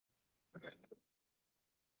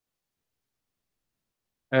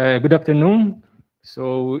Good afternoon.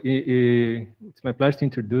 So it's my pleasure to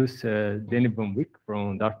introduce Danie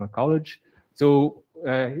from Dartmouth College. So he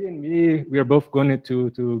and me, we are both going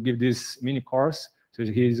to give this mini course. So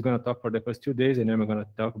he's going to talk for the first 2 days, and then we're going to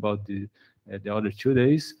talk about the other 2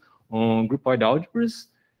 days on groupoid algebras.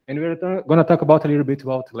 And we're going to talk about a little bit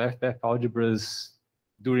about left-half algebras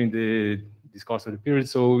during this course of the period.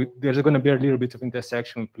 So there's going to be a little bit of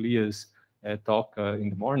intersection with Leah's talk in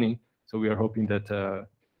the morning. So we are hoping that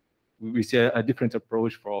we see a different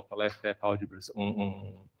approach for left-half algebras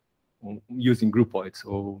on using groupoids.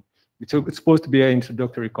 So it's supposed to be an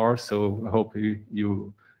introductory course. So I hope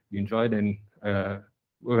you enjoyed, and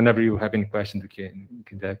whenever you have any questions, you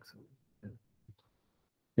can ask.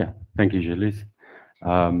 Yeah, thank you, Gilles.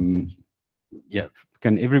 Yeah,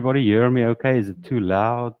 can everybody hear me okay? Is it too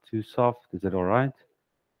loud, too soft? Is it all right?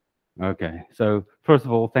 Okay, so first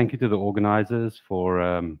of all, thank you to the organizers for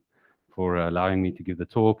allowing me to give the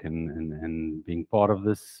talk and being part of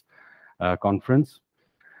this conference.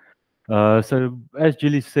 So as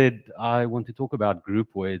Gilles said, I want to talk about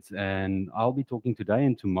groupoids, and I'll be talking today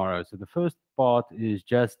and tomorrow. So the first part is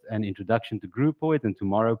just an introduction to groupoid, and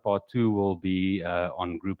tomorrow part 2 will be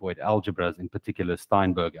on groupoid algebras, in particular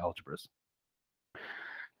Steinberg algebras.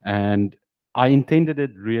 And I intended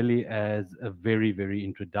it really as a very, very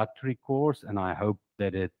introductory course, and I hope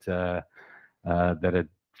that it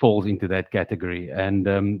falls into that category.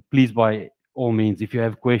 And please, by all means, if you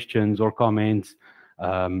have questions or comments,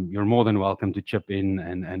 you're more than welcome to chip in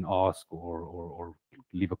and ask or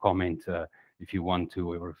leave a comment if you want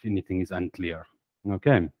to, or if anything is unclear.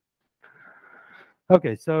 Okay.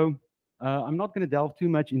 Okay, so I'm not going to delve too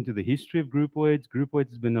much into the history of groupoids. Groupoids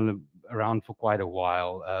has been around for quite a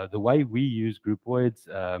while. The way we use groupoids,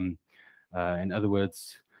 in other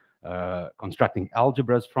words, constructing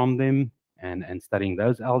algebras from them and studying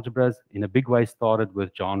those algebras, in a big way started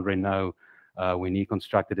with Jean Reynaud when he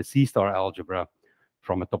constructed a C-star algebra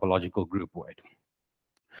from a topological groupoid.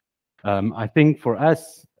 I think for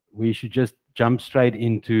us, we should just jump straight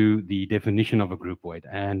into the definition of a groupoid.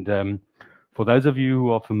 And for those of you who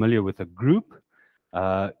are familiar with a group,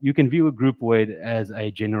 you can view a groupoid as a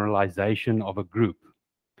generalization of a group.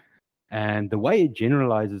 And the way it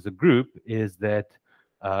generalizes a group is that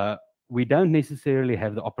we don't necessarily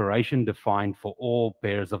have the operation defined for all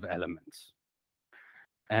pairs of elements.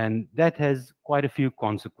 And that has quite a few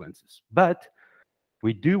consequences. But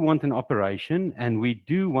we do want an operation, and we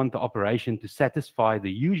do want the operation to satisfy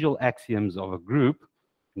the usual axioms of a group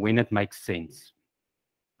when it makes sense.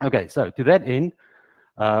 Okay, so to that end,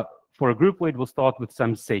 for a groupoid, we'll start with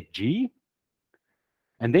some set G.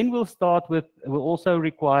 And then we'll also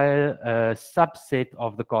require a subset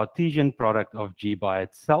of the Cartesian product of G by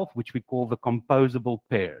itself, which we call the composable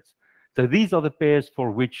pairs. So these are the pairs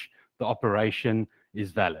for which the operation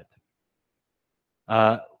is valid.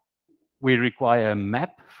 We require a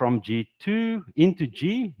map from G2 into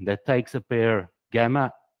G that takes a pair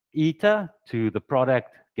gamma eta to the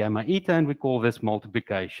product gamma eta, and we call this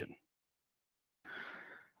multiplication.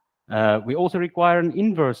 We also require an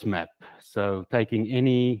inverse map, so taking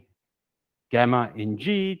any gamma in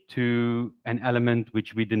G to an element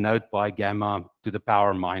which we denote by gamma to the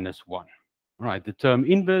power -1. All right, the term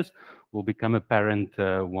inverse will become apparent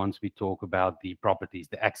once we talk about the properties,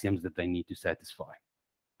 the axioms that they need to satisfy.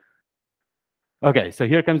 Okay, so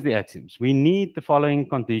here comes the axioms. We need the following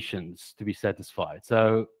conditions to be satisfied.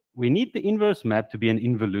 So we need the inverse map to be an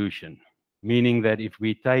involution, meaning that if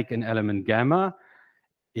we take an element gamma,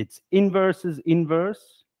 its inverse's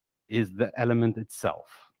inverse is the element itself,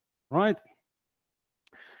 right?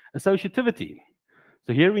 Associativity.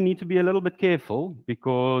 So here we need to be a little bit careful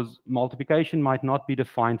because multiplication might not be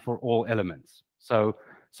defined for all elements. So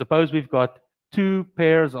suppose we've got 2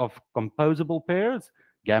 pairs of composable pairs,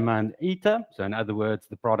 gamma and eta. So in other words,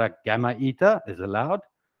 the product gamma eta is allowed,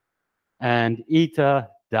 and eta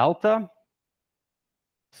delta.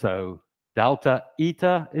 So delta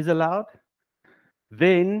eta is allowed.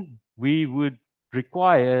 Then we would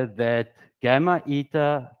require that gamma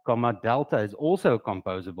eta comma delta is also a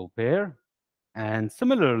composable pair. And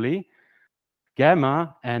similarly,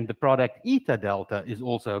 gamma and the product eta delta is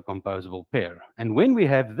also a composable pair. And when we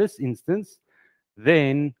have this instance,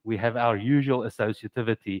 then we have our usual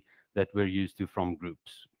associativity that we're used to from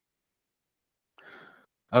groups.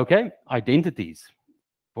 Okay, identities.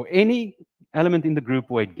 For any element in the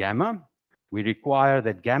groupoid gamma, we require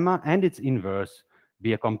that gamma and its inverse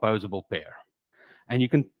be a composable pair. And you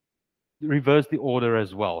can reverse the order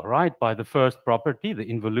as well, right? By the first property, the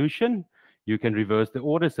involution, you can reverse the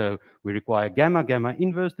order. So we require gamma, gamma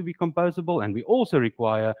inverse to be composable, and we also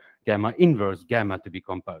require gamma inverse gamma to be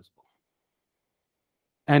composable.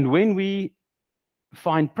 And when we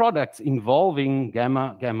find products involving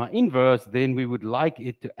gamma, gamma inverse, then we would like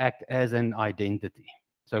it to act as an identity.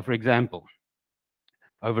 So for example,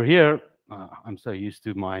 over here, I'm so used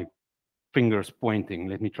to my fingers pointing.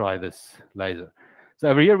 Let me try this laser. So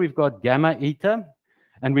over here, we've got gamma eta,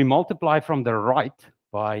 and we multiply from the right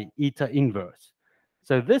by eta inverse.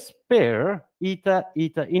 So this pair, eta,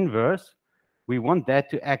 eta inverse, we want that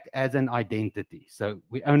to act as an identity. So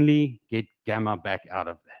we only get gamma back out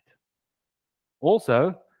of that.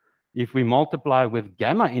 Also, if we multiply with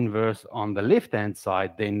gamma inverse on the left-hand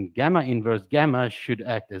side, then gamma inverse gamma should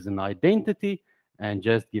act as an identity and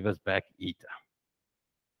just give us back eta.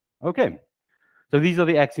 Okay, so these are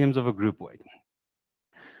the axioms of a groupoid.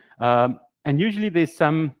 And usually there's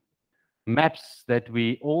some maps that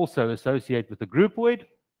we also associate with the groupoid.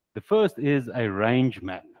 The first is a range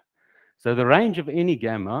map. So the range of any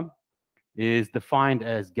gamma is defined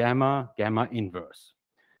as gamma, gamma inverse.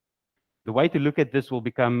 The way to look at this will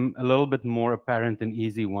become a little bit more apparent and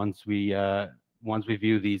easy once we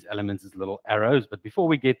view these elements as little arrows. But before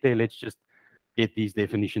we get there, let's just get these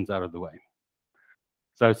definitions out of the way.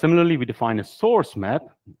 So similarly, we define a source map,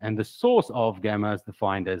 and the source of gamma is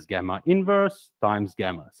defined as gamma inverse times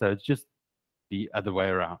gamma. So it's just the other way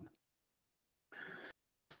around.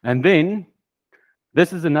 And then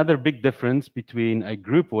this is another big difference between a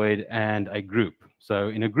groupoid and a group. So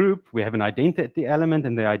in a group, we have an identity element,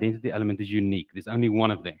 and the identity element is unique. There's only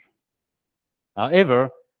one of them.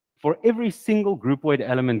 However, for every single groupoid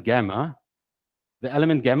element gamma, the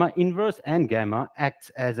element gamma inverse and gamma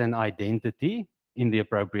acts as an identity in the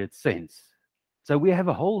appropriate sense. So we have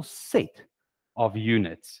a whole set of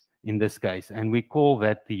units in this case, and we call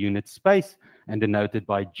that the unit space and denoted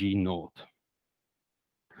by G0.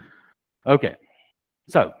 Okay,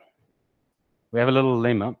 so we have a little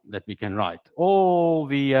lemma that we can write. All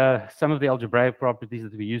the some of the algebraic properties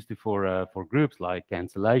that we use for groups, like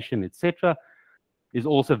cancellation, etc., is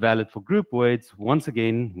also valid for groupoids, once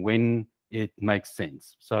again, when it makes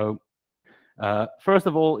sense. So first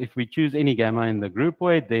of all, if we choose any gamma in the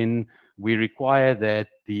groupoid, then we require that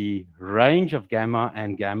the range of gamma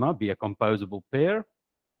and gamma be a composable pair.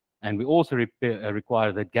 And we also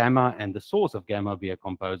require that gamma and the source of gamma be a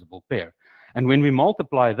composable pair. And when we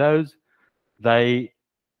multiply those, they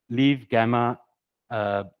leave gamma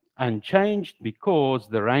unchanged because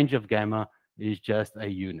the range of gamma is just a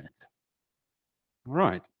unit.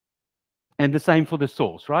 Right. And the same for the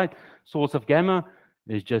source, right? Source of gamma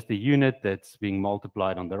is just a unit that's being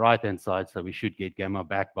multiplied on the right-hand side, so we should get gamma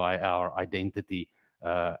back by our identity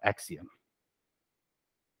axiom.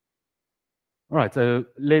 All right, so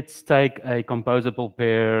let's take a composable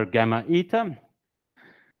pair gamma eta.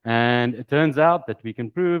 And it turns out that we can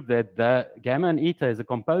prove that the gamma and eta is a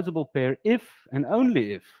composable pair if and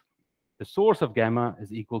only if the source of gamma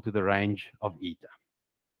is equal to the range of eta.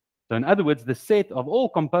 So in other words, the set of all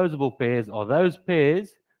composable pairs are those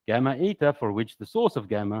pairs, gamma eta, for which the source of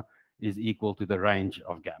gamma is equal to the range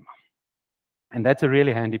of gamma. And that's a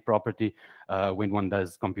really handy property when one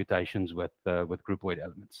does computations with groupoid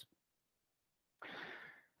elements.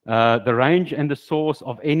 The range and the source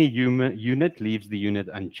of any unit leaves the unit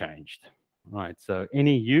unchanged. Right, so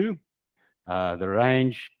any u, the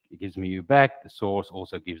range gives me u back, the source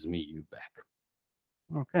also gives me u back.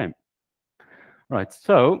 Okay. Right,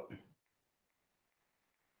 so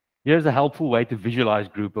here's a helpful way to visualize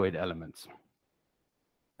groupoid elements.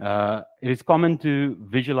 It is common to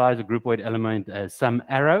visualize a groupoid element as some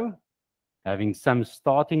arrow having some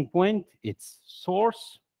starting point, its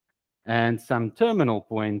source, and some terminal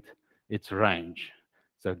point, its range.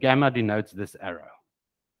 So gamma denotes this arrow.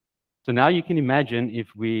 So now you can imagine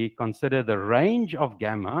if we consider the range of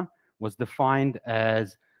gamma was defined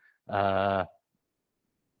as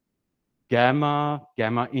gamma,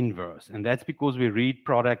 gamma inverse. And that's because we read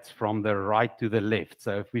products from the right to the left.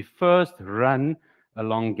 So if we first run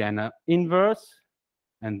along gamma inverse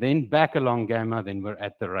and then back along gamma, then we're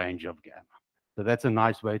at the range of gamma. So that's a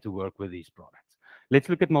nice way to work with these products. Let's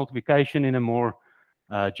look at multiplication in a more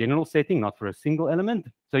general setting, not for a single element.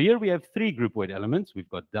 So here we have three groupoid elements. We've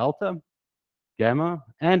got delta, gamma,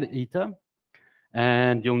 and eta.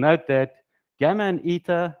 And you'll note that gamma and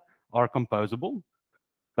eta are composable,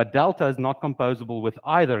 but delta is not composable with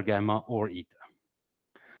either gamma or eta.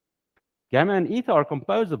 Gamma and eta are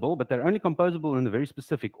composable, but they're only composable in a very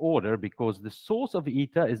specific order because the source of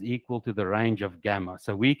eta is equal to the range of gamma.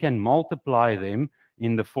 So we can multiply them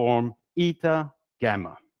in the form eta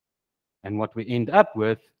gamma. And what we end up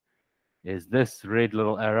with is this red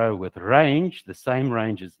little arrow with range, the same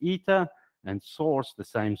range as eta, and source, the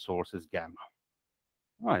same source as gamma.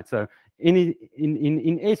 Right. So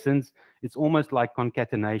in essence, it's almost like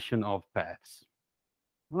concatenation of paths.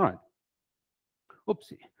 Right.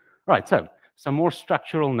 Oopsie. Right. So some more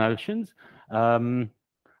structural notions.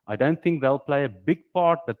 I don't think they'll play a big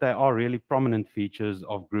part, but they are really prominent features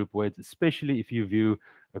of groupoids, especially if you view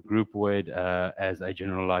a groupoid as a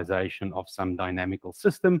generalization of some dynamical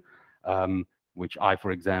system, which I,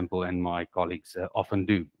 for example, and my colleagues often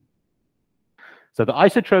do. So the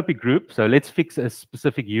isotropic group, so let's fix a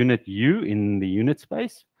specific unit U in the unit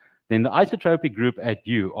space. Then the isotropic group at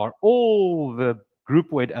U are all the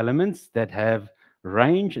groupoid elements that have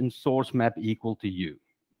range and source map equal to U,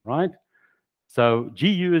 right? So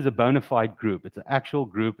GU is a bona fide group. It's an actual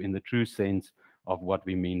group in the true sense of what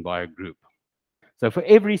we mean by a group. So for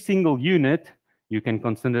every single unit, you can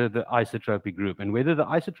consider the isotropic group. And whether the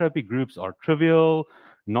isotropic groups are trivial,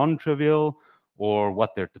 non-trivial, or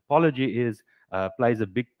what their topology is, plays a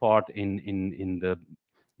big part in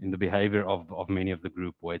the behavior of many of the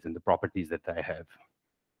groupoids and the properties that they have.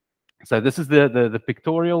 So this is the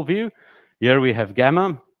pictorial view. Here we have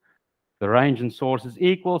gamma. The range and source is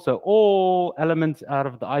equal, so all elements out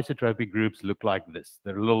of the isotropic groups look like this.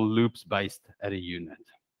 They're little loops based at a unit.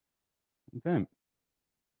 Okay.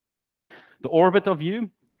 The orbit of U.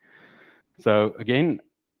 So again,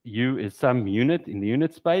 U is some unit in the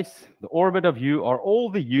unit space. The orbit of U are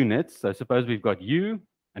all the units. So suppose we've got U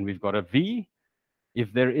and we've got a V.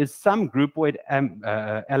 If there is some groupoid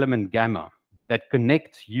element gamma that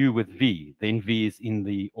connects U with V, then V is in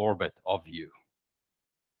the orbit of U.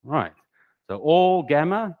 Right. So all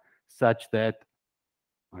gamma such that,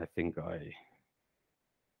 I think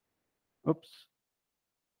oops,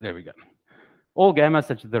 there we go. All gamma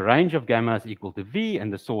such that the range of gamma is equal to V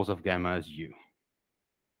and the source of gamma is U.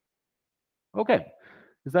 Okay,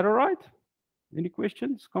 is that all right? Any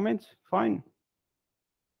questions, comments? Fine.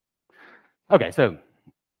 Okay, so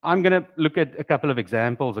I'm going to look at a couple of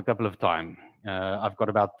examples a couple of times. I've got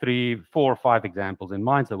about 3, 4, 5 examples in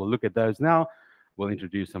mind, so we'll look at those now. We'll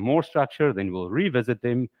introduce some more structure, then we'll revisit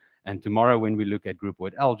them. And tomorrow when we look at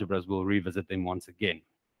groupoid algebras, we'll revisit them once again.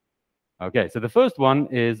 Okay, so the first one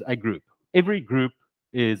is a group. Every group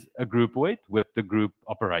is a groupoid with the group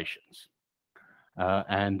operations.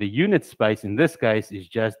 And the unit space in this case is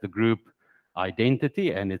just the group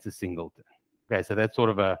identity, and it's a singleton. Okay, so that's sort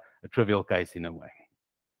of a trivial case in a way.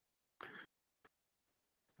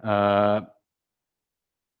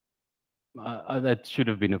 That should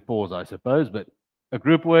have been a pause, I suppose, but a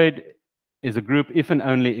groupoid is a group if and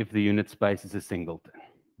only if the unit space is a singleton.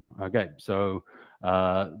 Okay, so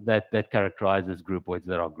that characterizes groupoids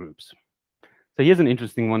that are groups. So here's an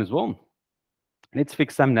interesting one as well. Let's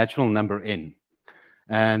fix some natural number n.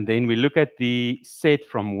 And then we look at the set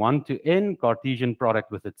from 1 to n Cartesian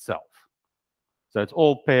product with itself. So it's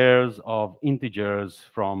all pairs of integers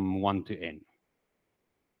from 1 to n.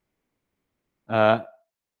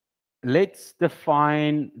 Let's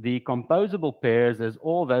define the composable pairs as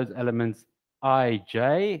all those elements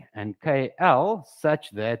ij and kl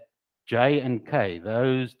such that j and k,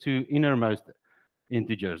 those two innermost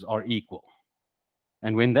integers, are equal.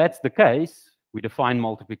 And when that's the case, we define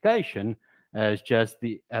multiplication as just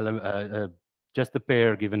the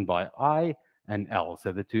pair given by I and L,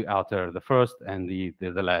 so the two outer, the first and the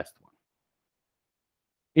last one.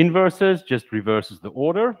 Inverses just reverses the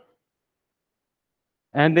order.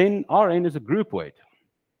 And then Rn is a groupoid.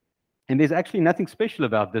 And there's actually nothing special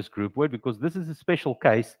about this groupoid because this is a special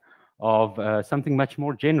case of something much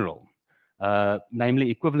more general, namely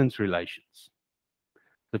equivalence relations.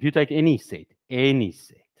 So if you take any set,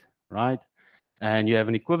 right, and you have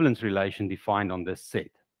an equivalence relation defined on this set,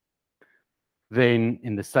 then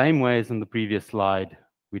in the same way as in the previous slide,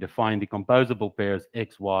 we define the composable pairs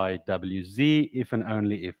x, y, w, z if and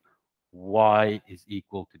only if y is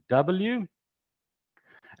equal to w.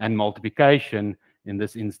 And multiplication in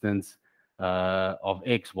this instance of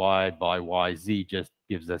xy by yz just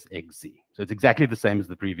gives us xz. So it's exactly the same as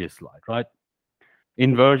the previous slide, right?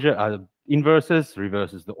 Inverses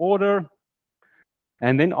reverses the order.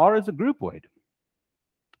 And then R is a groupoid.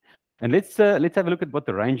 And let's have a look at what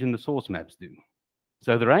the range and the source maps do.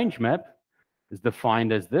 So the range map is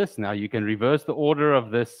defined as this. Now you can reverse the order of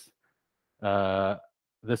this pair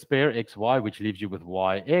xy, which leaves you with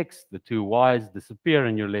yx. The two y's disappear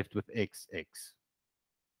and you're left with xx.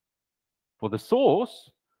 For the source,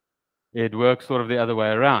 it works sort of the other way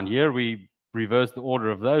around. Here we reverse the order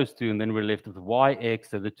of those two and then we're left with yx.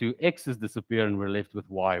 So the two x's disappear and we're left with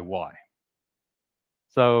yy.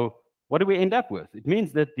 So what do we end up with? It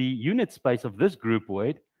means that the unit space of this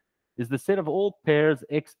groupoid is the set of all pairs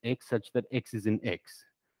xx such that x is in x.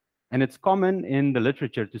 And it's common in the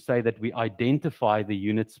literature to say that we identify the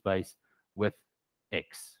unit space with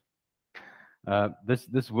X.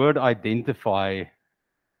 This word identify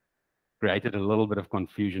created a little bit of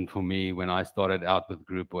confusion for me when I started out with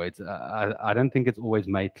groupoids. I don't think it's always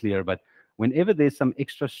made clear, but whenever there's some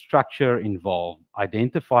extra structure involved,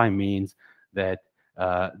 identify means that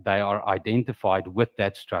they are identified with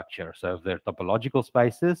that structure. So if they're topological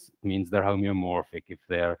spaces, it means they're homeomorphic. If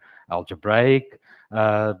they're algebraic,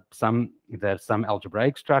 if there's some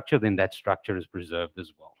algebraic structure, then that structure is preserved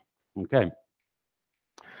as well. Okay.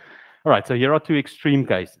 All right, so here are two extreme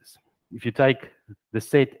cases. If you take the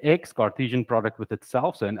set X Cartesian product with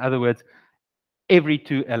itself, so in other words, every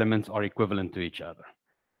two elements are equivalent to each other,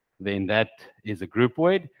 then that is a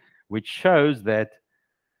groupoid, which shows that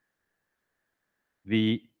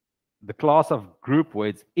the class of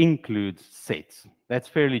groupoids includes sets. That's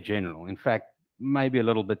fairly general. In fact, maybe a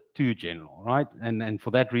little bit too general, right? And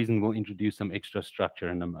for that reason, we'll introduce some extra structure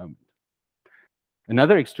in a moment.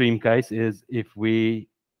 Another extreme case is if we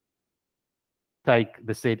take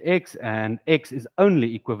the set X and X is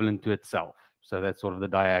only equivalent to itself. So that's sort of the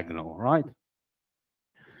diagonal, right?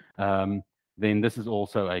 Then this is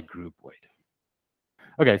also a groupoid.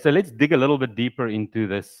 Okay, so let's dig a little bit deeper into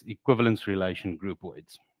this equivalence relation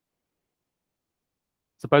groupoids.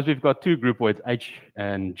 Suppose we've got two groupoids, H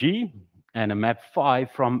and G, and a map phi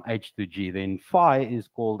from H to G. Then phi is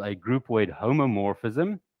called a groupoid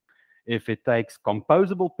homomorphism if it takes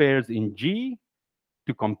composable pairs in G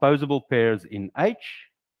to composable pairs in H,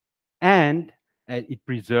 and it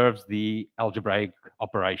preserves the algebraic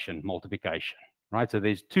operation, multiplication, right? So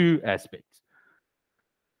there's two aspects.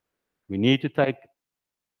 We need to take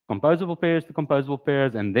composable pairs to composable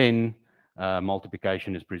pairs, and then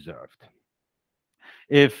multiplication is preserved.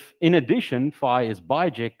 If, in addition, phi is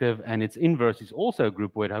bijective and its inverse is also a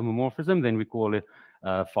groupoid homomorphism, then we call it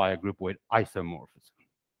phi a groupoid isomorphism.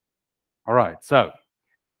 All right, so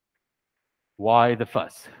why the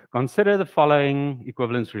fuss? Consider the following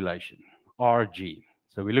equivalence relation, RG.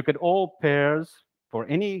 So we look at all pairs for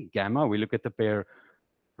any gamma. We look at the pair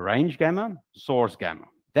range gamma, source gamma.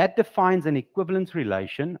 That defines an equivalence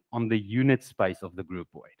relation on the unit space of the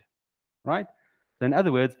groupoid, right? So in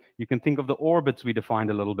other words, you can think of the orbits we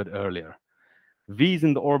defined a little bit earlier. V is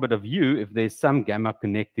in the orbit of U if there's some gamma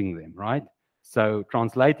connecting them, right? So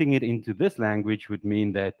translating it into this language would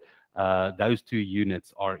mean that those two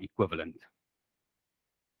units are equivalent.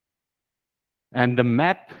 And the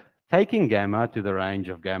map taking gamma to the range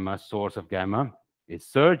of gamma, source of gamma, is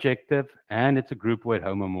surjective, and it's a groupoid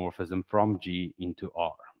homomorphism from G into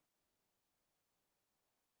R.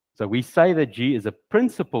 So we say that G is a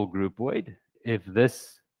principal groupoid if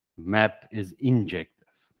this map is injective.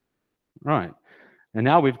 Right. And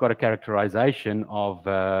now we've got a characterization of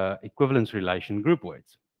equivalence relation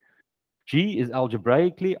groupoids. G is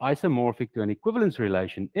algebraically isomorphic to an equivalence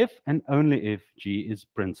relation if and only if G is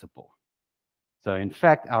principal. So in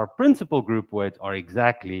fact, our principal groupoids are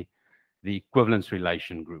exactly the equivalence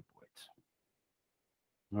relation groupoids.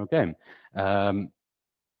 Okay. And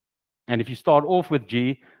if you start off with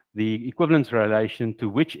G, the equivalence relation to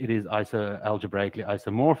which it is algebraically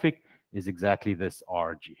isomorphic is exactly this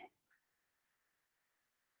RG.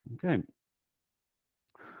 Okay.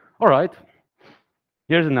 All right.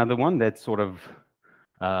 Here's another one that's sort of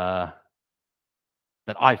that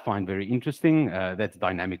I find very interesting. That's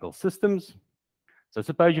dynamical systems. So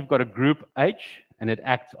suppose you've got a group H and it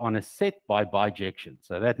acts on a set by bijection.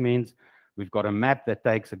 So that means we've got a map that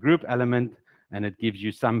takes a group element and it gives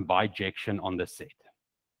you some bijection on the set.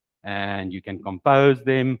 And you can compose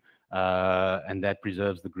them and that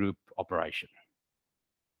preserves the group operation.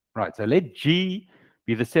 Right, so let G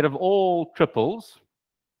be the set of all triples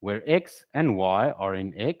where X and Y are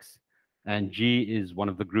in X and G is one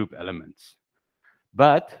of the group elements.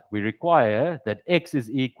 But we require that X is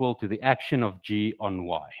equal to the action of G on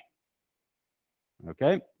Y.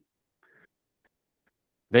 Okay?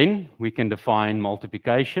 Then we can define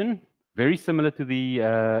multiplication, very similar to the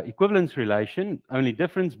equivalence relation, only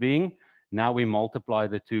difference being now we multiply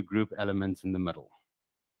the two group elements in the middle.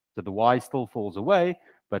 So the Y still falls away,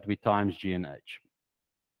 but we times G and H.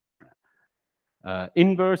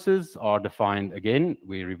 Inverses are defined again.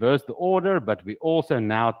 We reverse the order, but we also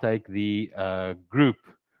now take the group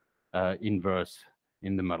inverse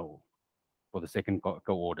in the middle for the second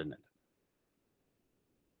coordinate.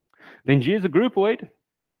 Then G is a groupoid,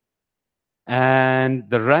 and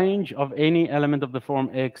the range of any element of the form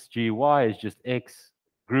X, G, Y is just X,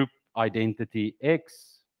 group identity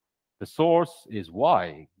X. The source is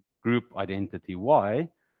Y, group identity Y,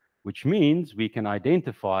 which means we can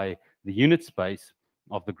identify the unit space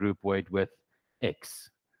of the groupoid with X.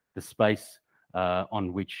 the space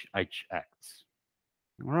on which H acts.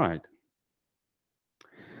 All right.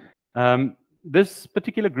 This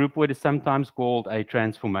particular groupoid is sometimes called a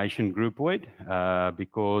transformation groupoid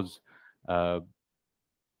because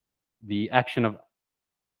the action of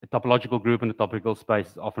a topological group in a topical space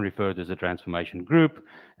is often referred to as a transformation group,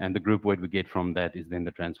 and the groupoid we get from that is then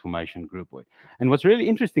the transformation groupoid. And what's really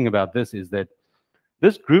interesting about this is that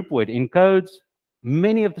this groupoid encodes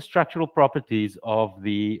many of the structural properties of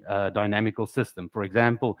the dynamical system. For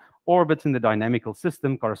example, orbits in the dynamical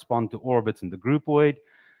system correspond to orbits in the groupoid.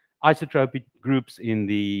 Isotropic groups in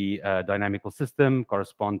the dynamical system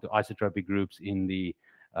correspond to isotropic groups in the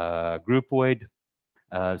groupoid.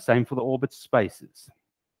 Same for the orbit spaces.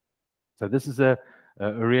 So this is a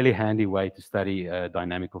really handy way to study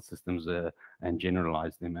dynamical systems and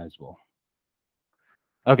generalize them as well.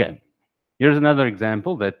 Okay, here's another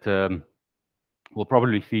example that will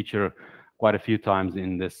probably feature quite a few times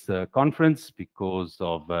in this conference because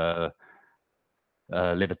of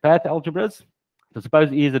Leavitt path algebras. So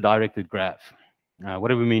suppose E is a directed graph. What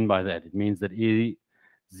do we mean by that? It means that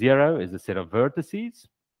E0 is a set of vertices,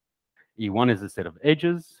 E1 is a set of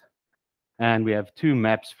edges, and we have two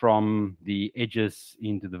maps from the edges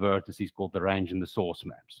into the vertices called the range and the source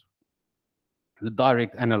maps. The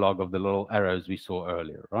direct analog of the little arrows we saw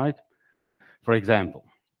earlier, right? For example,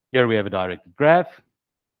 here we have a directed graph,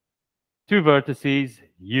 two vertices,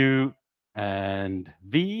 U and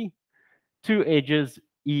V, two edges,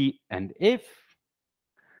 E and F.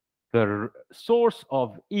 The source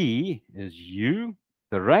of E is U,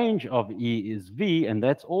 the range of E is V, and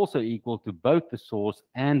that's also equal to both the source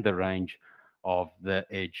and the range of the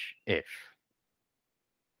edge F.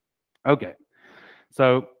 Okay,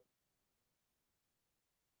 so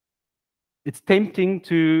it's tempting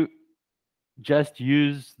to just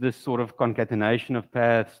use this sort of concatenation of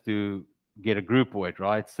paths to get a groupoid,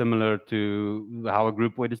 right? Similar to how a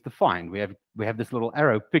groupoid is defined. We have this little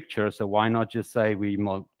arrow picture, so why not just say we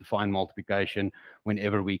define multiplication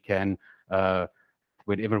whenever we can,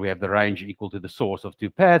 whenever we have the range equal to the source of two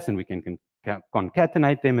paths, and we can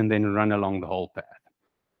concatenate them and then run along the whole path.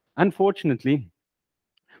 Unfortunately,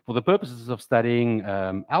 for the purposes of studying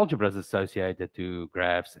algebras associated to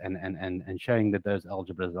graphs and showing that those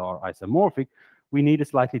algebras are isomorphic, we need a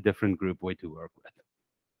slightly different groupoid to work with.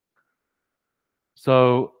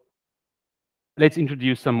 So let's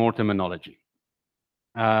introduce some more terminology.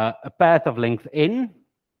 A path of length n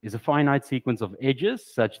is a finite sequence of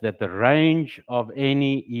edges such that the range of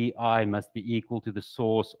any EI must be equal to the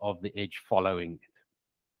source of the edge following it.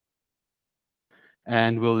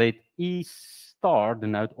 And we'll let E star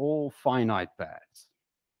denote all finite paths.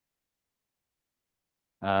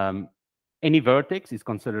 Any vertex is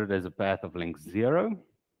considered as a path of length 0.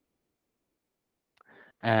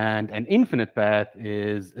 And an infinite path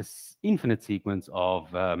is an infinite sequence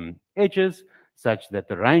of edges such that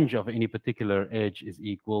the range of any particular edge is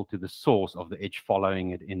equal to the source of the edge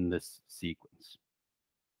following it in this sequence.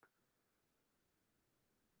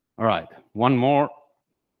 All right, one more.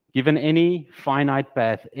 Given any finite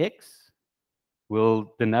path x,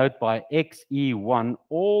 we'll denote by xe1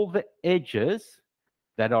 all the edges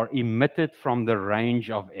that are emitted from the range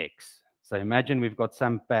of x. So imagine we've got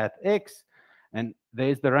some path x, and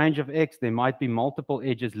there's the range of x. There might be multiple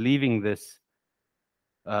edges leaving this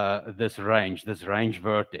range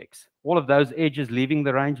vertex. All of those edges leaving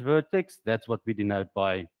the range vertex, that's what we denote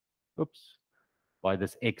by, by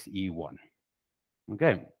this xe1.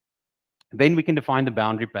 Okay. Then we can define the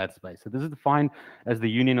boundary path space. So this is defined as the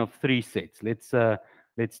union of three sets. Let's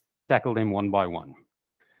tackle them one by one.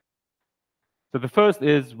 So the first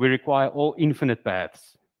is we require all infinite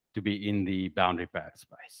paths to be in the boundary path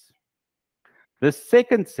space. The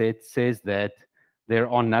second set says that there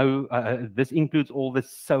are no, this includes all the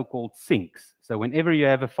so-called sinks. So whenever you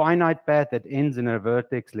have a finite path that ends in a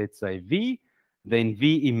vertex, let's say V, then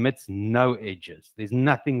V emits no edges. There's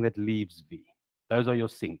nothing that leaves V. Those are your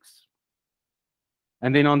sinks.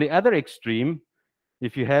 And then on the other extreme,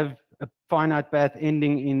 if you have a finite path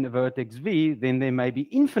ending in vertex V, then there may be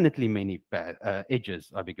infinitely many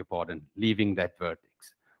edges, I beg your pardon, leaving that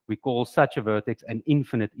vertex. We call such a vertex an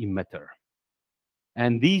infinite emitter.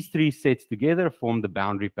 And these three sets together form the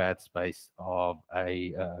boundary path space of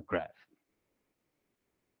a graph.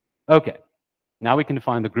 Okay, now we can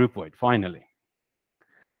define the groupoid, finally.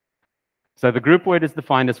 So the groupoid is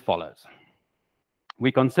defined as follows.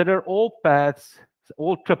 We consider all paths,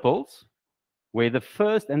 all triples, where the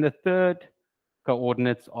first and the third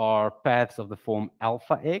coordinates are paths of the form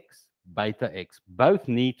alpha x, beta x. Both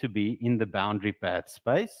need to be in the boundary path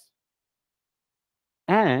space.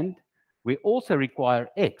 And we also require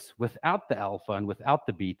x without the alpha and without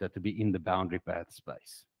the beta to be in the boundary path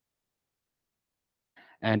space.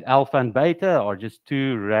 And alpha and beta are just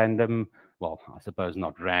two random, well, I suppose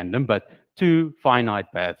not random, but two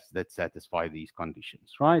finite paths that satisfy these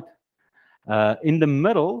conditions, right? In the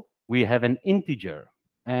middle, we have an integer.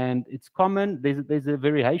 And it's common, there's a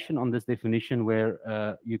variation on this definition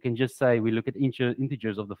where you can just say we look at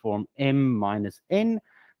integers of the form m minus n,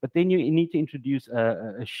 but then you need to introduce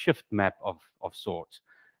a shift map of sorts.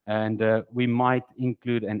 And we might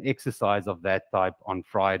include an exercise of that type on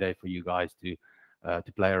Friday for you guys to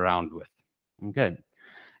play around with. Okay.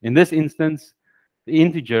 In this instance, the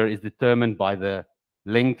integer is determined by the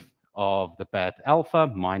length of the path alpha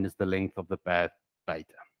minus the length of the path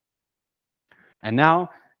beta. And now,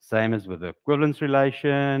 same as with the equivalence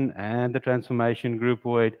relation and the transformation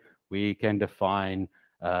groupoid, we can define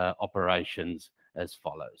operations as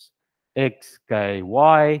follows. X, K,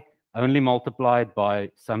 Y, only multiplied by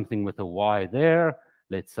something with a Y there.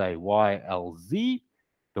 Let's say Y, L, Z.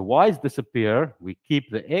 The Y's disappear. We keep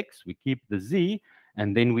the X, we keep the Z,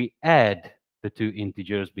 and then we add the two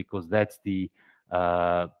integers because that's the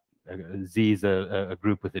Z is a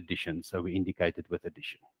group with addition, so we indicate it with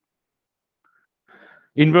addition.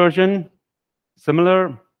 Inversion,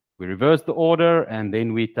 similar. We reverse the order, and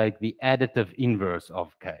then we take the additive inverse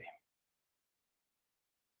of K.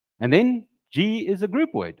 And then G is a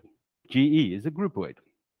groupoid. GE is a groupoid.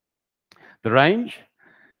 The range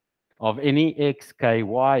of any x, k,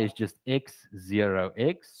 y is just x, 0,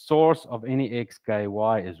 x. Source of any x, k,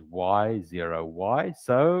 y is y, 0, y.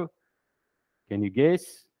 So, can you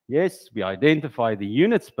guess? Yes, we identify the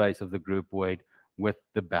unit space of the groupoid with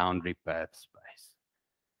the boundary path space.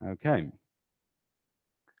 Okay.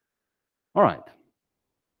 All right.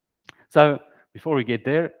 So, before we get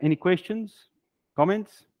there, any questions,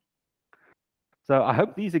 comments? So, I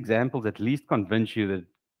hope these examples at least convince you that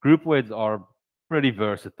groupoids are pretty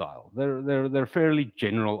versatile. They're fairly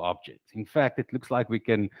general objects. In fact, it looks like we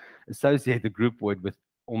can associate the groupoid with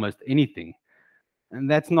almost anything. And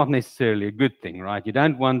that's not necessarily a good thing, right? You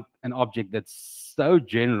don't want an object that's so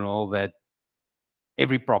general that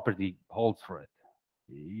every property holds for it.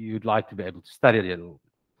 You'd like to be able to study it a little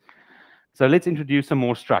bit. So let's introduce some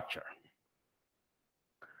more structure.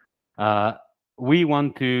 We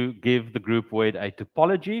want to give the groupoid a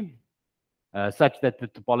topology such that the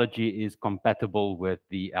topology is compatible with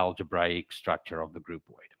the algebraic structure of the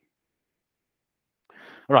groupoid.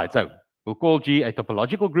 All right, so we'll call G a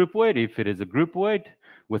topological groupoid if it is a groupoid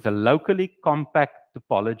with a locally compact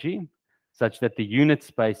topology such that the unit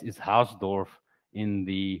space is Hausdorff in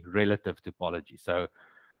the relative topology. So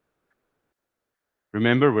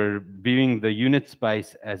remember, we're viewing the unit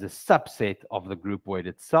space as a subset of the groupoid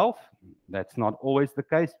itself. That's not always the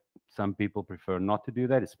case. Some people prefer not to do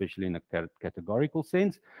that, especially in a categorical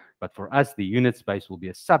sense. But for us, the unit space will be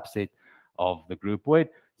a subset of the groupoid.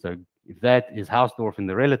 So if that is Hausdorff in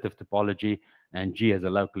the relative topology and G has a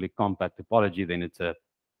locally compact topology, then it's a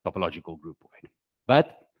topological groupoid.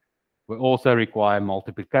 But we also require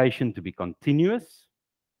multiplication to be continuous.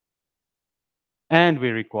 And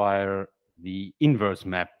we require the inverse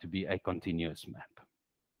map to be a continuous map.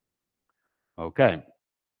 Okay.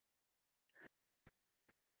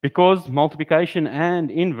 Because multiplication and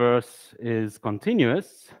inverse is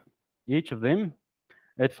continuous, each of them,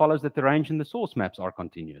 it follows that the range and the source maps are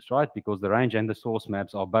continuous, right? Because the range and the source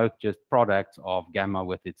maps are both just products of gamma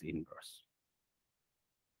with its inverse.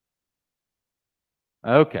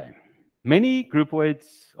 Okay. Many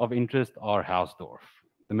groupoids of interest are Hausdorff.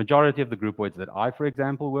 The majority of the groupoids that I, for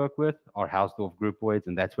example, work with are Hausdorff groupoids,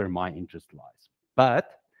 and that's where my interest lies.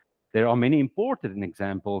 But there are many important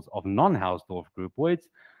examples of non-Hausdorff groupoids,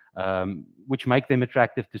 which make them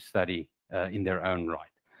attractive to study in their own right.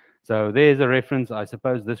 So there's a reference. I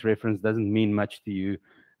suppose this reference doesn't mean much to you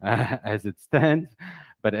as it stands,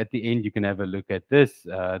 but at the end you can have a look at this.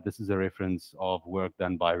 This is a reference of work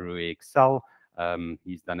done by Rui Excel.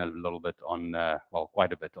 He's done a little bit on, well,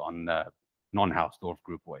 quite a bit on non-Hausdorff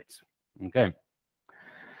groupoids. Okay.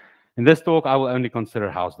 In this talk, I will only consider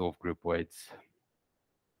Hausdorff groupoids.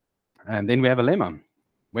 And then we have a lemma.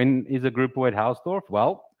 When is a groupoid Hausdorff?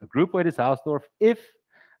 Well, a groupoid is Hausdorff if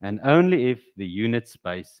and only if the unit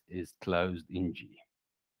space is closed in G.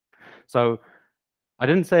 So I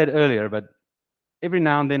didn't say it earlier, but every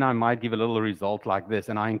now and then I might give a little result like this,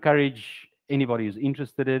 and I encourage anybody who's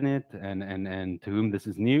interested in it and to whom this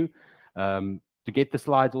is new to get the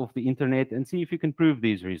slides off the internet and see if you can prove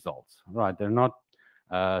these results. Right? They're not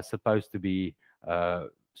supposed to be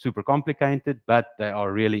super complicated, but they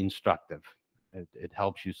are really instructive. It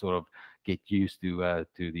helps you sort of get used to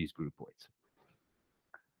these groupoids.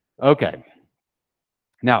 Okay.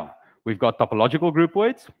 Now, we've got topological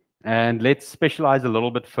groupoids, and let's specialize a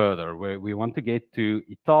little bit further, where we want to get to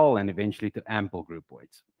étale and eventually to ample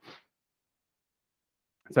groupoids.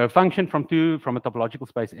 So a function from a topological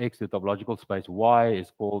space X to a topological space Y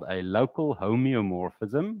is called a local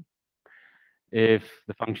homeomorphism if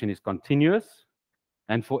the function is continuous.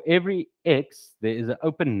 And for every X, there is an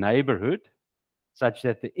open neighborhood such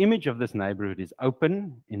that the image of this neighborhood is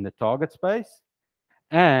open in the target space.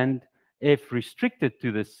 And if restricted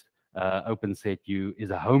to this open set U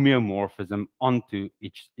is a homeomorphism onto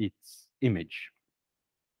its image.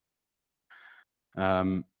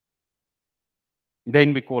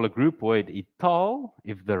 Then we call a groupoid étale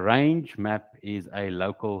if the range map is a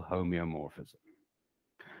local homeomorphism.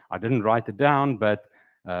 I didn't write it down, but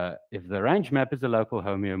if the range map is a local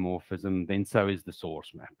homeomorphism, then so is the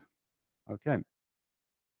source map. Okay.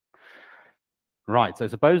 Right, so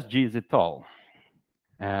suppose G is étale.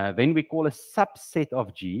 Then we call a subset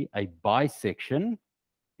of G a bisection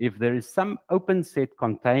if there is some open set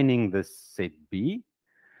containing this set B,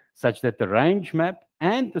 such that the range map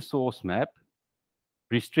and the source map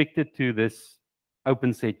restricted to this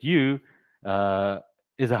open set U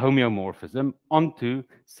is a homeomorphism onto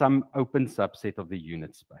some open subset of the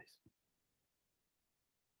unit space.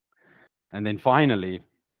 And then finally,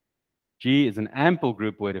 G is an ample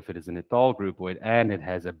groupoid if it is an étale groupoid and it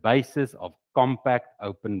has a basis of compact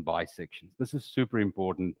open bisections. This is super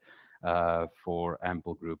important for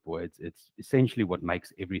ample groupoids. It's essentially what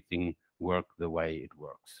makes everything work the way it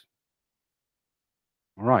works.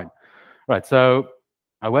 All right. So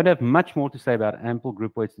I won't have much more to say about ample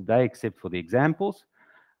groupoids today, except for the examples.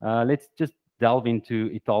 Let's just delve into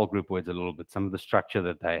étale groupoids a little bit, some of the structure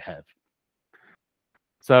that they have.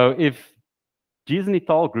 So if G is an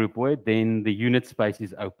étale groupoid, then the unit space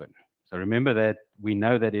is open. So remember that we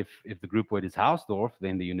know that if the groupoid is Hausdorff,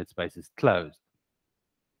 then the unit space is closed.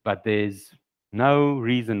 But there's no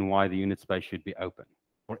reason why the unit space should be open.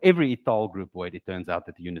 For every étale groupoid, it turns out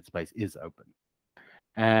that the unit space is open.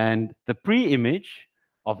 And the pre-image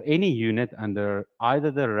of any unit under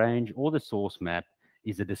either the range or the source map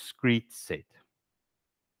is a discrete set.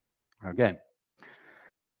 Okay.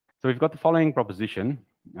 So we've got the following proposition.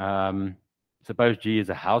 Suppose G is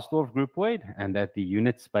a Hausdorff groupoid and that the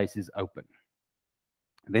unit space is open.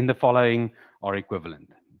 Then the following are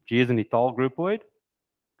equivalent. G is an étale groupoid.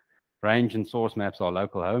 Range and source maps are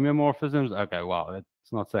local homeomorphisms. Okay, wow,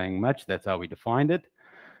 that's not saying much. That's how we defined it.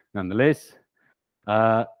 Nonetheless,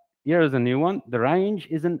 here is a new one. The range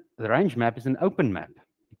map is an open map.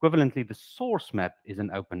 Equivalently, the source map is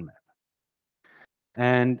an open map.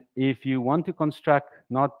 And if you want to construct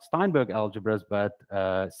not Steinberg algebras, but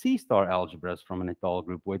C-star algebras from an étale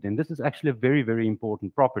groupoid, then this is actually a very, very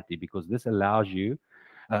important property because this allows you,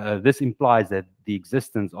 this implies that the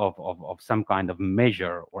existence of some kind of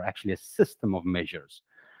measure or actually a system of measures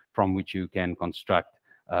from which you can construct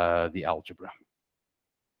the algebra.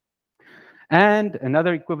 And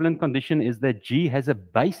another equivalent condition is that G has a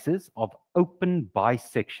basis of open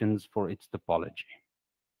bisections for its topology.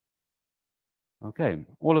 Okay,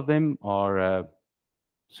 all of them are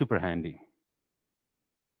super handy.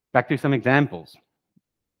 Back to some examples.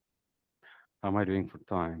 How am I doing for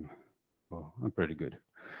time? Oh, I'm pretty good.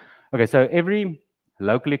 Okay, so every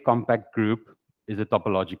locally compact group is a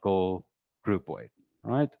topological groupoid,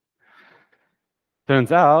 right?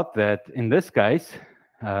 Turns out that in this case,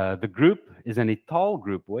 the group is an étale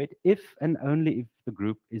groupoid if and only if the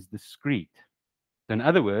group is discrete. So in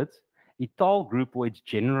other words, étale groupoids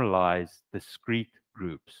generalize discrete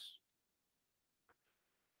groups.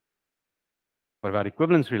 What about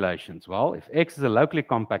equivalence relations? Well, if X is a locally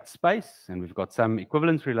compact space and we've got some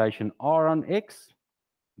equivalence relation R on X,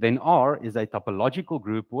 then R is a topological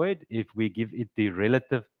groupoid if we give it the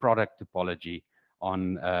relative product topology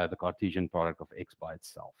on the Cartesian product of X by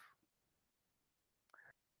itself.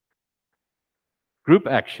 Group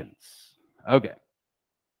actions. Okay.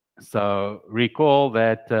 So recall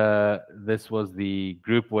that this was the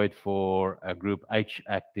groupoid for a group H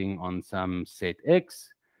acting on some set X.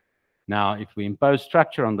 Now, if we impose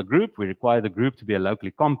structure on the group, we require the group to be a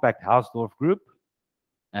locally compact Hausdorff group.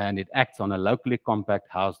 And it acts on a locally compact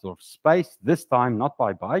Hausdorff space, this time not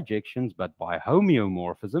by bijections, but by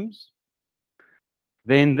homeomorphisms.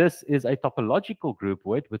 Then this is a topological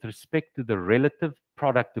groupoid with respect to the relative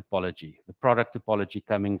product topology, the product topology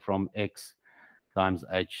coming from X times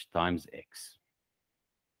H times X.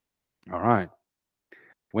 All right.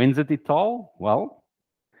 When's it étale? Well,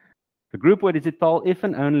 the groupoid is étale if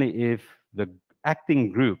and only if the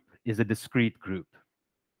acting group is a discrete group.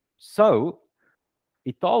 So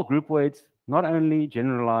étale groupoids not only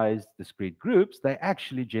generalize discrete groups, they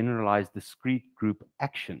actually generalize discrete group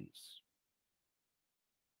actions.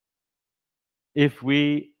 If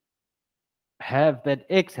we have that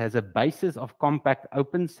X has a basis of compact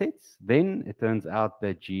open sets, then it turns out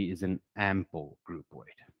that G is an ample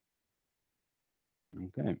groupoid.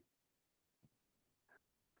 Okay.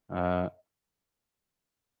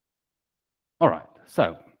 All right,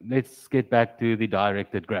 so let's get back to the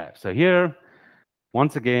directed graph. So here,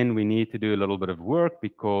 once again, we need to do a little bit of work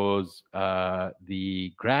because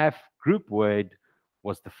the graph groupoid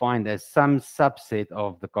was defined as some subset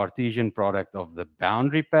of the Cartesian product of the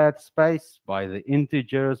boundary path space by the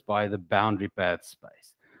integers by the boundary path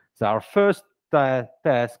space. So our first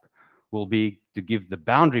task will be to give the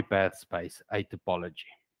boundary path space a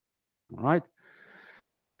topology. All right.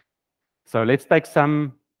 So let's take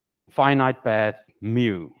some finite path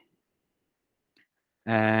mu.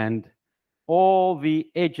 And all the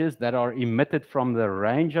edges that are emitted from the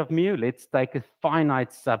range of mu, let's take a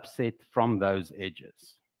finite subset from those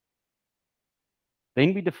edges.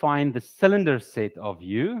 Then we define the cylinder set of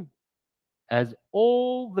U as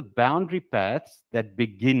all the boundary paths that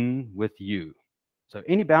begin with U. So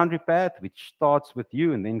any boundary path which starts with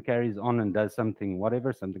U and then carries on and does something,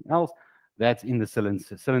 whatever, something else, that's in the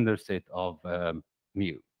cylinder set of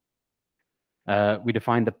mu. We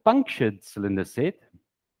define the punctured cylinder set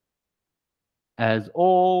as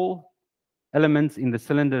all elements in the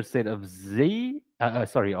cylinder set of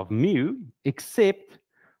of mu, except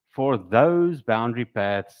for those boundary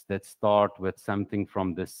paths that start with something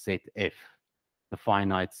from the set F, the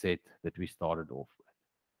finite set that we started off with.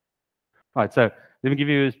 All right, so let me give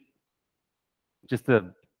you just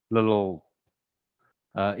a little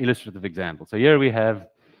illustrative example. So here we have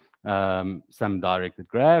some directed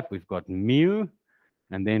graph. We've got mu,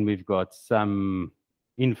 and then we've got some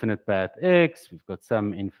infinite path x, we've got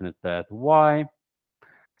some infinite path y.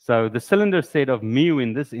 So the cylinder set of mu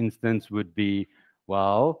in this instance would be,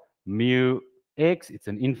 well, mu x, it's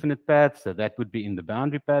an infinite path, so that would be in the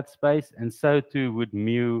boundary path space, and so too would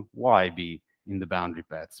mu y be in the boundary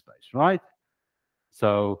path space, right?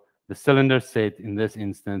 So the cylinder set in this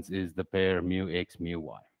instance is the pair mu x, mu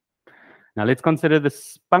y. Now let's consider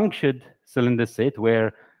this punctured cylinder set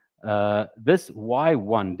where this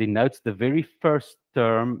y1 denotes the very first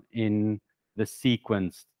term in the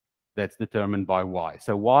sequence that's determined by y.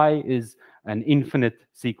 So y is an infinite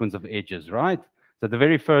sequence of edges, right? So the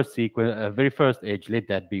very first edge, let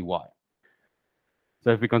that be y.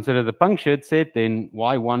 So if we consider the punctured set, then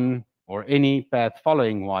y1 or any path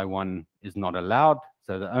following y1 is not allowed.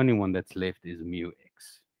 So the only one that's left is mu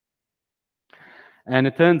x. And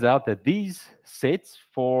it turns out that these sets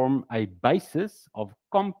form a basis of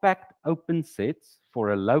compact open sets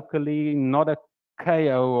for a locally, not a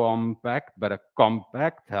compact, but a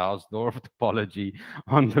compact Hausdorff topology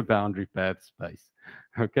on the boundary path space.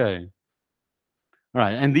 Okay. All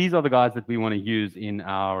right, and these are the guys that we want to use in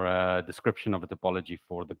our description of a topology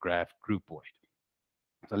for the graph groupoid.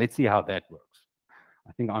 So let's see how that works.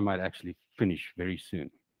 I think I might actually finish very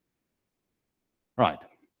soon. Right.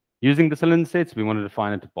 Using the cylinder sets, we want to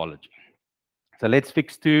define a topology. So let's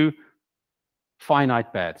fix two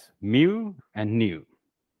finite paths, mu and nu.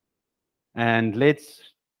 And let's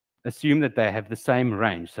assume that they have the same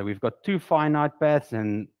range. So we've got two finite paths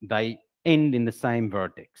and they end in the same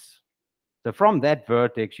vertex. So from that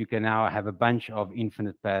vertex, you can now have a bunch of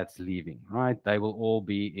infinite paths leaving, right? They will all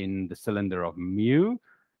be in the cylinder of mu.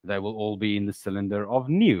 They will all be in the cylinder of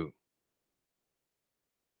nu.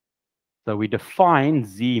 So we define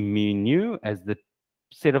Z mu nu as the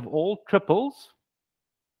set of all triples,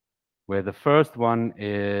 where the first one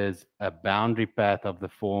is a boundary path of the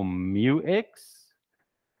form mu x.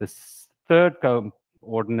 The third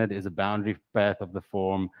coordinate is a boundary path of the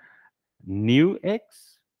form nu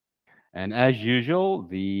x. And as usual,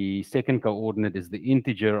 the second coordinate is the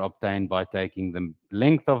integer obtained by taking the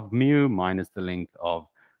length of mu minus the length of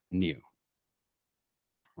nu.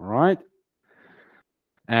 All right.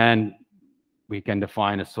 And we can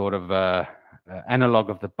define a sort of analog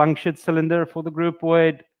of the punctured cylinder for the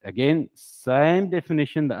groupoid. Again, same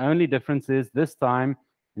definition. The only difference is this time,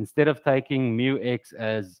 instead of taking mu x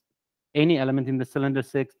as any element in the cylinder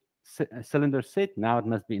set, now it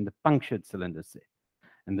must be in the punctured cylinder set.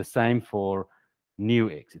 And the same for nu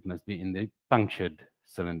x. It must be in the punctured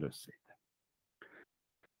cylinder set.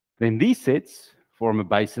 Then these sets form a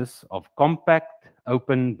basis of compact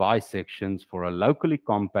open bisections for a locally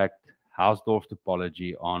compact Hausdorff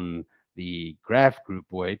topology on the graph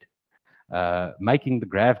groupoid, making the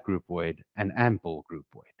graph groupoid an ample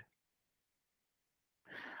groupoid.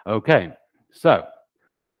 Okay, so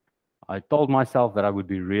I told myself that I would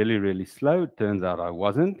be really, really slow. Turns out I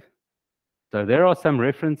wasn't. So there are some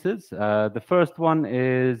references. The first one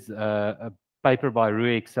is a paper by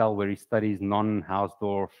Rui Excel where he studies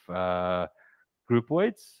non-Hausdorff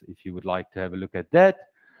groupoids, if you would like to have a look at that.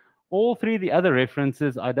 All three of the other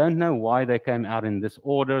references, I don't know why they came out in this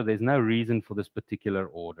order. There's no reason for this particular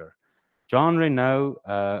order. Jean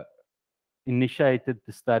Reynaud initiated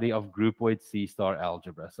the study of groupoid C-star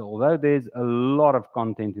algebra. So although there's a lot of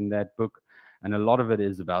content in that book, and a lot of it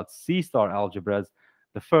is about C-star algebras,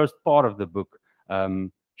 the first part of the book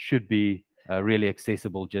should be really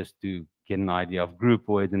accessible just to get an idea of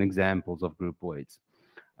groupoids and examples of groupoids.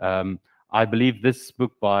 I believe this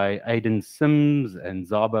book by Aidan Sims and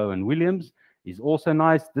Szabo and Williams is also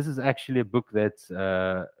nice. This is actually a book that's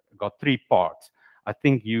got 3 parts. I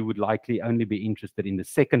think you would likely only be interested in the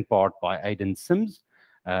second part by Aidan Sims.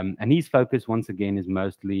 And his focus, once again, is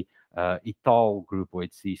mostly Ital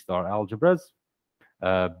groupoid C-star algebras.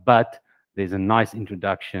 But there's a nice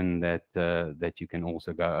introduction that that you can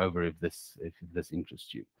also go over if this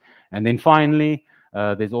interests you. And then finally,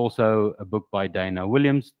 there's also a book by Dana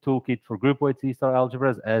Williams, Toolkit for Groupoid C-star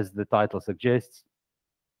Algebras, as the title suggests.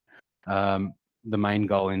 The main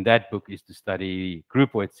goal in that book is to study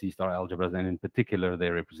groupoid C-star algebras, and in particular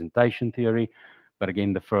their representation theory. But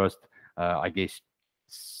again, the first, I guess,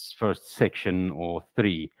 first section or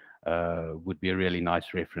 3 would be a really nice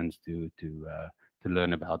reference to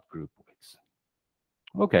learn about groupoids.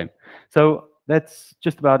 Okay, so that's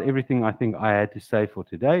just about everything I think I had to say for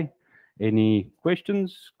today. Any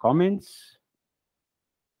questions, comments?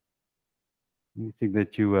 Anything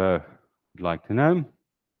that you would like to know?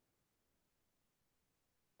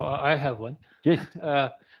 I have one. Yes.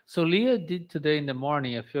 So Leah did today in the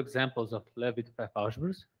morning a few examples of Leavitt path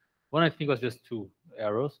algebras. One I think was just 2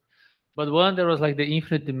 arrows, but one there was like the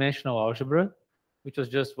infinite dimensional algebra, which was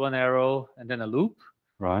just 1 arrow and then a loop.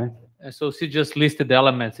 Right. And so she just listed the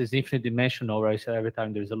elements as infinite dimensional, right? So every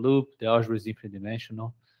time there's a loop, the algebra is infinite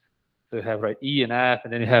dimensional. So you have, right, E and F,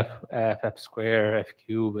 and then you have F square, F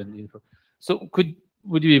cube, and so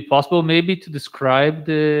would it be possible maybe to describe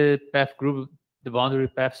the path group, the boundary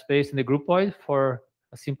path space in the groupoid for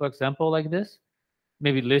a simple example like this?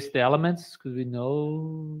 Maybe list the elements, because we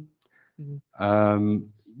know.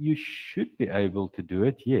 You should be able to do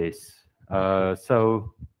it, yes.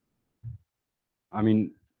 So, I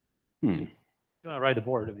mean, You want to write the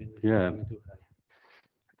board? I mean, yeah.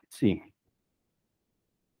 Let's see.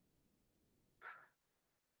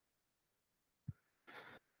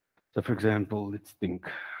 So, for example, let's think.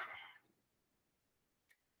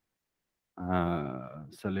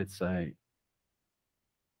 So let's say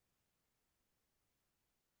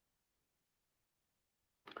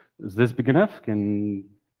is this big enough? Can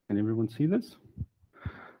everyone see this?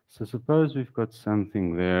 So suppose we've got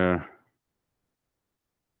something there.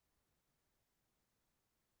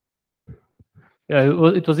 Yeah,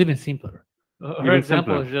 it was even simpler. Her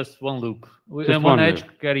example simpler. is just 1 loop, Just and one one edge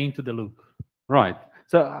loop. getting into the loop. Right.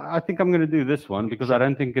 So I think I'm going to do this one because I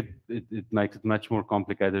don't think it makes it much more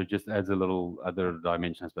complicated. It just adds a little other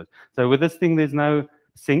dimension, I suppose. So with this thing, there's no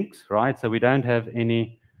sinks, right? So we don't have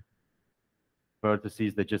any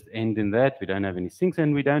vertices that just end in that. We don't have any sinks,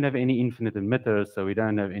 and we don't have any infinite emitters, so we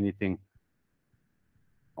don't have anything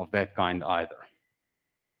of that kind either.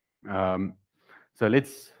 So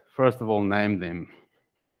let's first of all name them.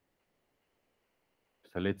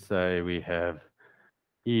 So let's say we have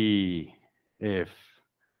E, F,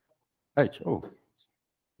 H. Oh,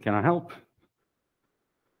 can I help?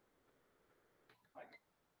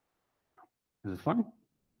 Is this fine?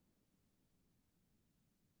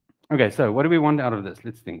 Okay, so what do we want out of this?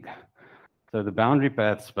 Let's think. So the boundary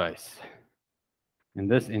path space. In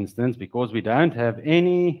this instance, because we don't have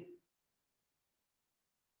any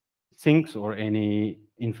sinks or any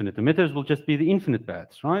infinite emitters, will just be the infinite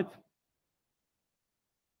paths, right?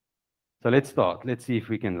 So let's start. Let's see if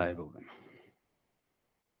we can label them.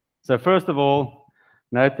 So first of all,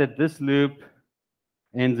 note that this loop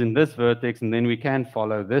ends in this vertex, and then we can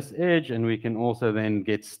follow this edge, and we can also then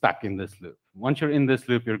get stuck in this loop. Once you're in this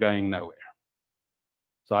loop, you're going nowhere.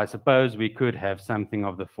 So I suppose we could have something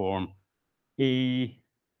of the form E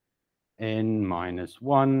n minus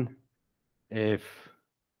 1 f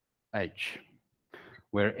h,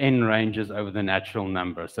 where n ranges over the natural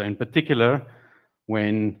number. So in particular,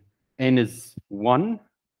 when n is 1,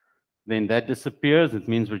 then that disappears. It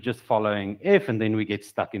means we're just following f, and then we get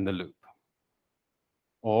stuck in the loop.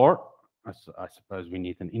 Or I suppose we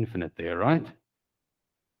need an infinite there, right?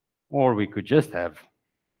 Or we could just have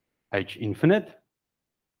h infinitely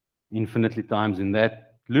times in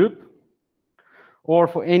that loop. Or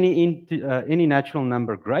for any natural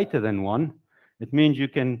number greater than 1, it means you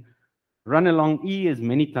can run along E as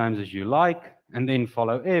many times as you like, and then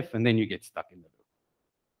follow F, and then you get stuck in the loop.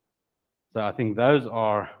 So I think those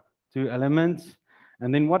are 2 elements.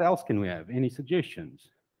 And then what else can we have? Any suggestions?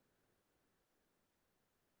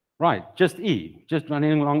 Right, just E, just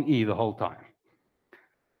running along E the whole time.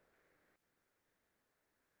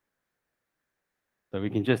 So we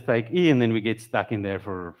can just take E, and then we get stuck in there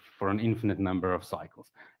for an infinite number of cycles.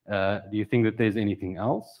 Do you think that there's anything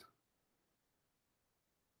else?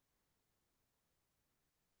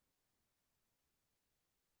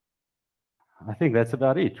 I think that's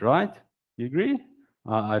about it, right? You agree?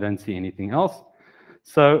 I don't see anything else.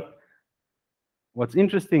 So what's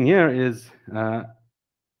interesting here is I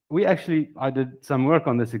did some work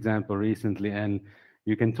on this example recently, and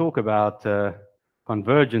you can talk about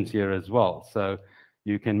convergence here as well. So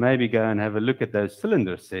you can maybe go and have a look at those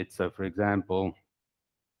cylinder sets. So for example,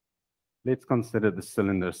 let's consider the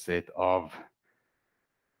cylinder set of,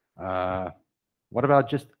 what about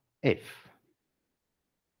just F?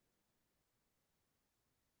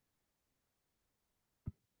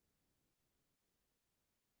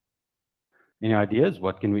 Any ideas?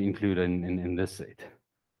 What can we include in this set?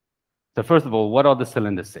 So first of all, what are the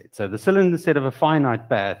cylinder sets? So the cylinder set of a finite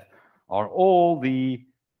path are all the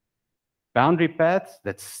boundary paths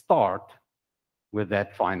that start with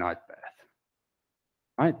that finite path,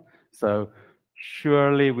 right? So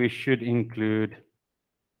surely we should include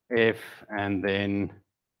F and then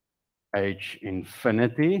H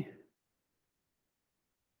infinity.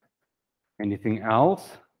 Anything else?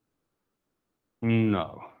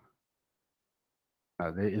 No.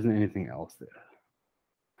 No, there isn't anything else there.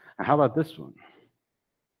 And how about this one?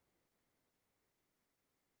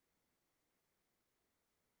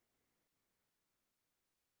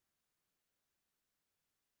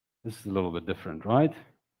 This is a little bit different, right?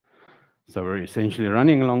 So we're essentially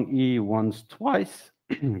running along E once, twice.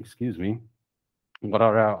 Excuse me. What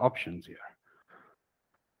are our options here?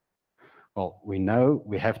 Well, we know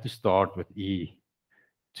we have to start with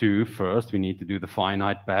E2 first. We need to do the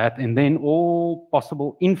finite path, and then all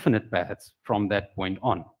possible infinite paths from that point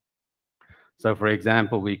on. So for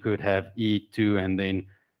example, we could have E2 and then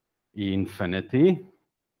E infinity,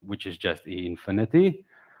 which is just E infinity.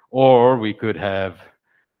 Or we could have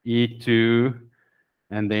E2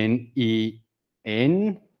 and then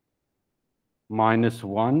En minus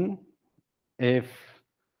 1 FH.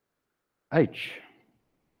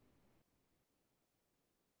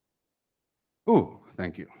 Oh,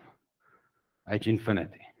 thank you. H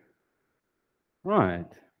infinity. Right.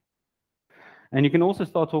 And you can also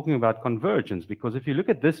start talking about convergence, because if you look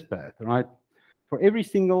at this path, right, for every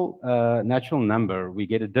single natural number, we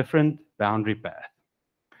get a different boundary path.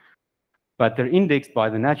 But they're indexed by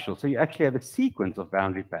the natural. So you actually have a sequence of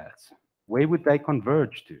boundary paths. Where would they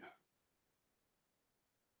converge to?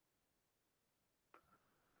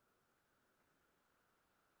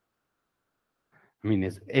 I mean,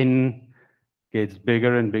 as n gets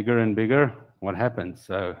bigger and bigger and bigger, what happens?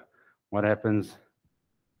 So what happens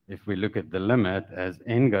if we look at the limit as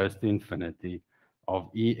n goes to infinity of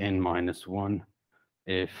En minus 1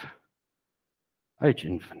 if H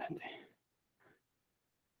infinity?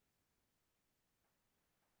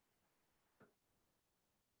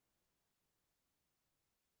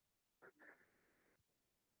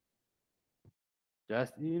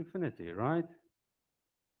 Just E infinity, right?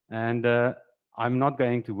 And I'm not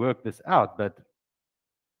going to work this out, but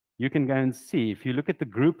you can go and see, if you look at the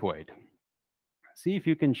groupoid, see if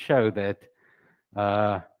you can show that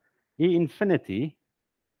E infinity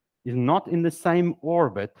is not in the same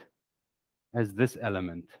orbit as this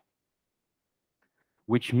element,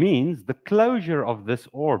 which means the closure of this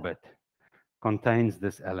orbit contains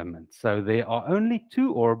this element. So there are only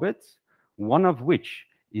 2 orbits, one of which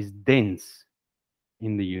is dense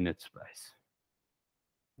in the unit space.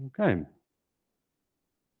 Okay.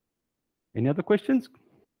 Any other questions?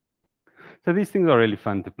 So these things are really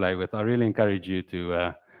fun to play with. I really encourage you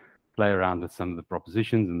to play around with some of the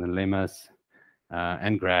propositions and the lemmas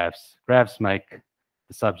and graphs. Graphs make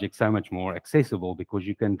the subject so much more accessible because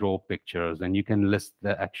you can draw pictures and you can list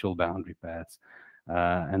the actual boundary paths,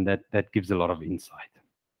 and that gives a lot of insight.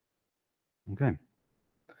 Okay.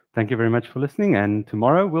 Thank you very much for listening, and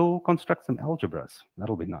tomorrow we'll construct some algebras.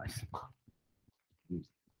 That'll be nice.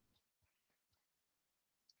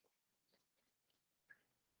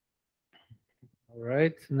 All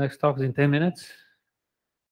right, next talk is in 10 minutes.